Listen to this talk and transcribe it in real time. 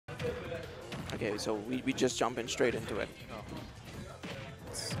Okay, so we just jumping straight into it.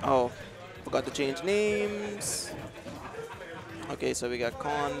 Oh, forgot to change names. Okay, so we got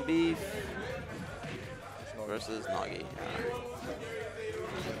Conbeef versus Noggie.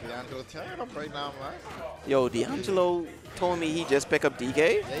 D'Angelo tearing up right now, man. Yo, D'Angelo told me he just picked up DK, Yeah,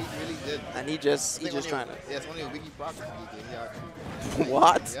 he really did. and he just trying to. Yeah, it's only a wiki practice DK. He actually.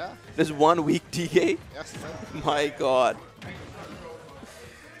 What? Yeah. There's 1 week DK? Yes, My God.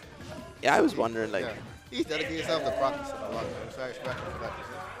 Yeah, I was wondering, like. yeah. He's dedicated himself to practice a lot. So I expect him for that.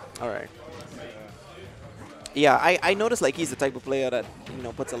 All right. Yeah, I noticed like he's the type of player that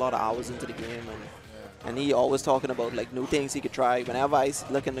puts a lot of hours into the game, and he always talking about like new things he could try. Whenever I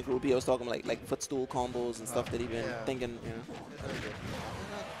look in the group, he was talking like footstool combos and stuff that he been thinking.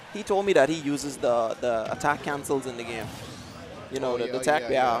 He told me that he uses the attack cancels in the game. The attack.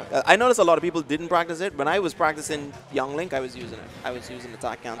 Yeah. I noticed a lot of people didn't practice it. When I was practicing Young Link, I was using it. I was using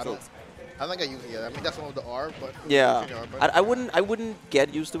attack cancels. I think I use it. Yeah, I mean that's one of the R, but yeah, I wouldn't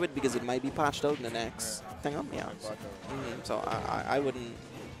get used to it because it might be patched out in the next thing up. Yeah, so I wouldn't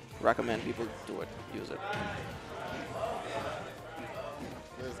recommend people do it. Use it.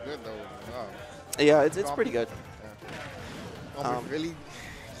 It's good though. Wow. Yeah, it's pretty good. Yeah. I'm really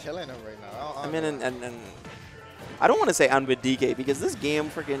killing him right now. I mean, and I don't want to say I'm with DK because this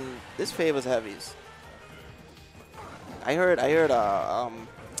game this favors heavies. I heard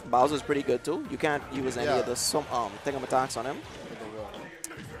Bowser's pretty good too. You can't use any of the attacks on him.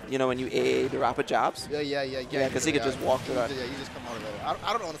 When you A the rapid jabs. Yeah, because he could just walk through that. Yeah, you just come out of it.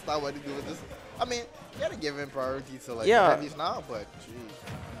 I don't understand what they do with this. I mean, you gotta give him priority to like heavies now, but geez,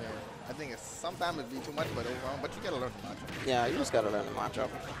 I think sometimes it'd be too much, but overall, but you gotta learn the matchup. Yeah, you just gotta learn the matchup.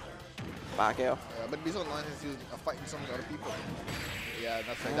 Back air. Yeah, but it'd be so annoying since you fighting some other people. Yeah,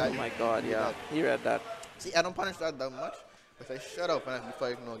 that's like that. Oh my God, yeah, he read that. See, I don't punish that much. If I shut up and I be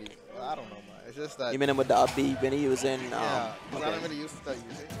fighting Noggie, I don't know, man. It's just that. You mean him with the up B when he was in? Yeah, okay. I don't really use that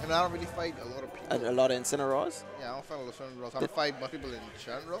usually. I mean, I don't really fight a lot of people. A lot of Incineroars? Yeah, I don't fight a lot of Incineroars. I don't fight most people in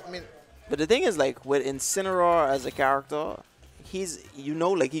general. I mean. But the thing is, like, with Incineroar as a character, he's,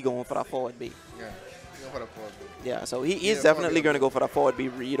 like, he going for that forward B. Yeah, he going for that forward B. Yeah, so he's definitely going to go for that forward B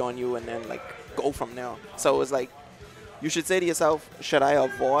read on you and then, like, go from there. So it's like, you should say to yourself, should I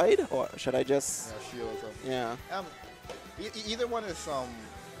avoid or should I just... Yeah, shield or something. Yeah. Either one is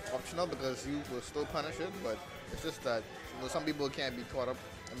optional because you will still punish it, but it's just that some people can't be caught up.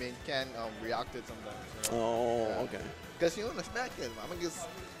 I mean, can't react to it sometimes. Oh, okay. Because in the smack game, I mean,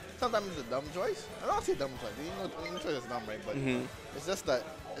 sometimes it's a dumb choice. I don't say dumb choice. You know choice is dumb, right? But it's just that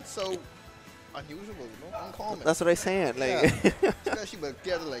it's so unusual, uncommon. That's what I'm saying. Like, especially with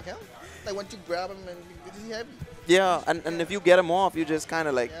characters like him. Like once you grab him and he's heavy. Yeah, and if you get him off, you just kind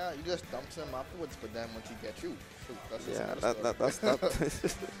of like. Yeah, you just dump him afterwards, but then once he gets you, that's that's that.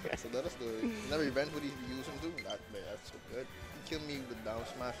 So that's the never revenge what he used him to. That's so good. He killed me with down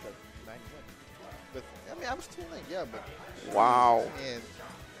smash like 91. But I mean, I was still like, yeah, but. Wow.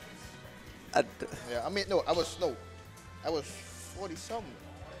 And, yeah, I mean, I was 40 something,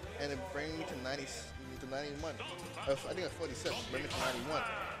 and it bring me to 91. I think it was 46. Bring me to 91.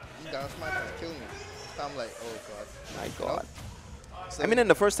 He down smash and killed me. So I'm like, oh god. My god. So I mean,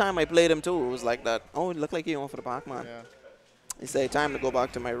 the first time I played him too, it was like that. Oh, it looked like he went for the Pac-Man. Yeah. He said, time to go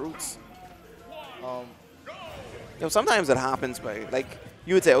back to my roots. Sometimes it happens, but like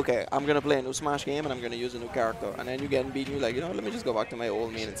you would say, okay, I'm gonna play a new Smash game and I'm gonna use a new character, and then you get beaten. You're like, let me just go back to my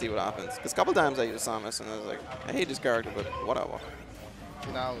old main and see what happens. Because a couple times I used Samus and I was like, I hate this character, but whatever.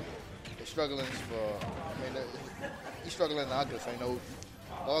 See, now he's struggling for. I mean, he's struggling now because I know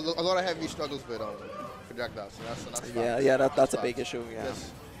a lot of heavy struggles with projectiles. So that's fine. Yeah, that's a big issue. Yeah.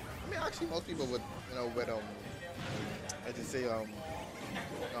 Yes. I mean, actually, most people would, with as you say,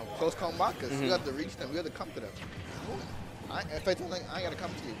 close combat, because you have to reach them, you have to come to them. If I think I gotta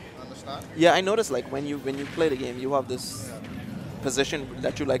come to you, understand? Yeah, I noticed like when you play the game, you have this position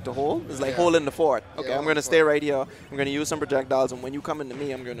that you like to hold. It's like holding the fort. Okay, yeah, I'm gonna stay right here. I'm gonna use some projectiles, and when you come into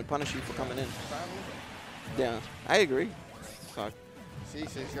me, I'm gonna punish you for coming in. Yeah, I agree. Fuck. See,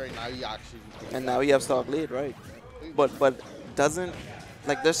 now you actually. And now you have stock lead, right? But doesn't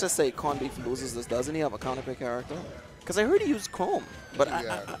let's just say Conbeef loses this. Doesn't he have a counter pick character? Because I heard he used Chrome, but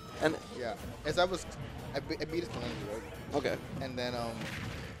yeah. As I beat his Calamity, right? Okay. And then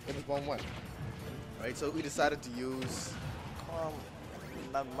it was 1-1, right? So we decided to use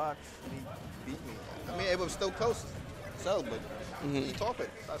not much. He beat me. I mean, it was still close, but he top it.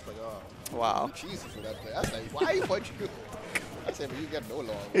 I was like, oh, wow. Jesus for that play. I was like, why you punch you? I said, but you got no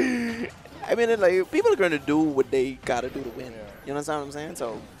law. I mean, like people are going to do what they gotta do to win. Yeah. You understand what I'm saying?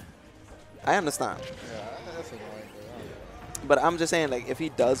 So I understand. Yeah, that's annoying. but I'm just saying, like, if he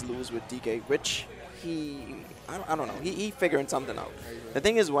does lose with DK, which I don't know, he figuring something out. The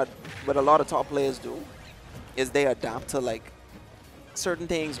thing is, what a lot of top players do is they adapt to like certain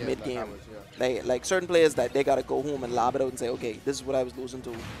things mid-game. Like certain players that they gotta go home and lob it out and say, okay, this is what I was losing to.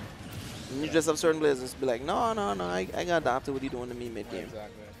 And you just have certain players just be like, no, I got adapted. What are you doing to me mid-game?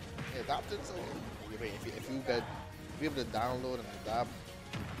 Exactly. Yeah, adapted. So if you get be able to download and adapt,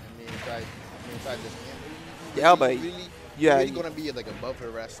 try this game. Yeah, but you're really gonna be like above the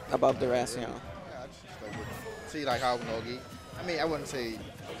rest. Above the rest, really. Yeah, it's just like see like how Noggie. I mean, I wouldn't say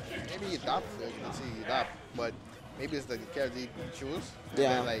maybe adapt. See adapt, but maybe it's like the character you choose.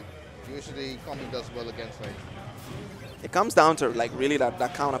 Yeah. And then, like usually Conbeef does well against like. It comes down to like really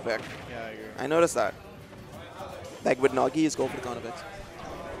that counter pick. Yeah, I agree. I noticed that. Like with Noggie, he's going for the counter picks.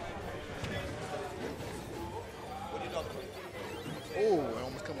 Oh, I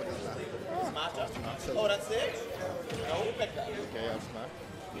almost come with this now. Smash up? Oh, that's it? No, who picked that? Okay, yeah, smash.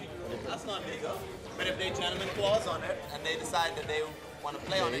 That's not legal. But if they gentleman clause on it and they decide that they want to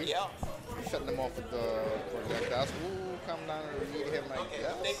play on it, yeah. Shutting them off with the projectiles. Ooh, come down and read him like Okay,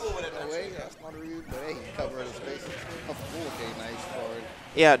 yes. they cool with it. No way, that's not real. But hey, he covered his face. Oh, okay, nice forward.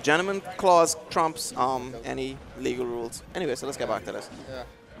 Yeah, gentleman clause trumps any legal rules. Anyway, so let's get back to this. Yeah,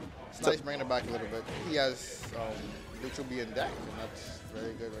 it's nice bringing it back a little bit. He has neutral B in deck, and that's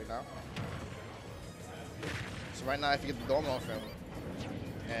very good right now. So right now, if you get the dome off him,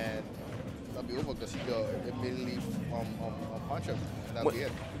 and that'll be over because he go immediately punch him, and that'll be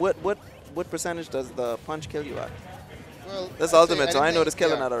it. What percentage does the punch kill you at? Well, that's I'd ultimate, say so I know this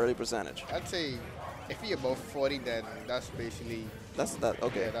killing yeah, at a early percentage. I'd say if he above 40, then that's basically. That's that.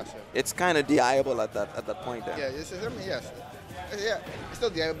 Okay. Yeah, that's it. It's kind of DIable at that point then. Yeah, I mean, yes. Yeah, it's still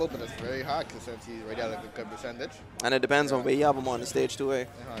DIable, but it's very hard since he's already at a good percentage. And it depends on where you have him on the stage too, eh?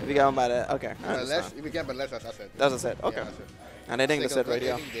 If you got him by that, okay. Less, if you get him by less, that's it. That's a set. Okay. Yeah, that's it. And I think that's it right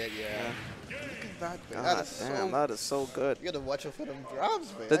here. Yeah. God that is damn, that is so good. You gotta watch out for them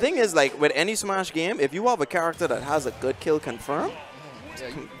drops, man. The thing is, like, with any Smash game, if you have a character that has a good kill confirm,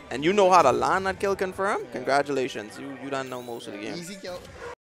 and you know how to land that kill confirm, congratulations, you don't know most of the game. Easy kill.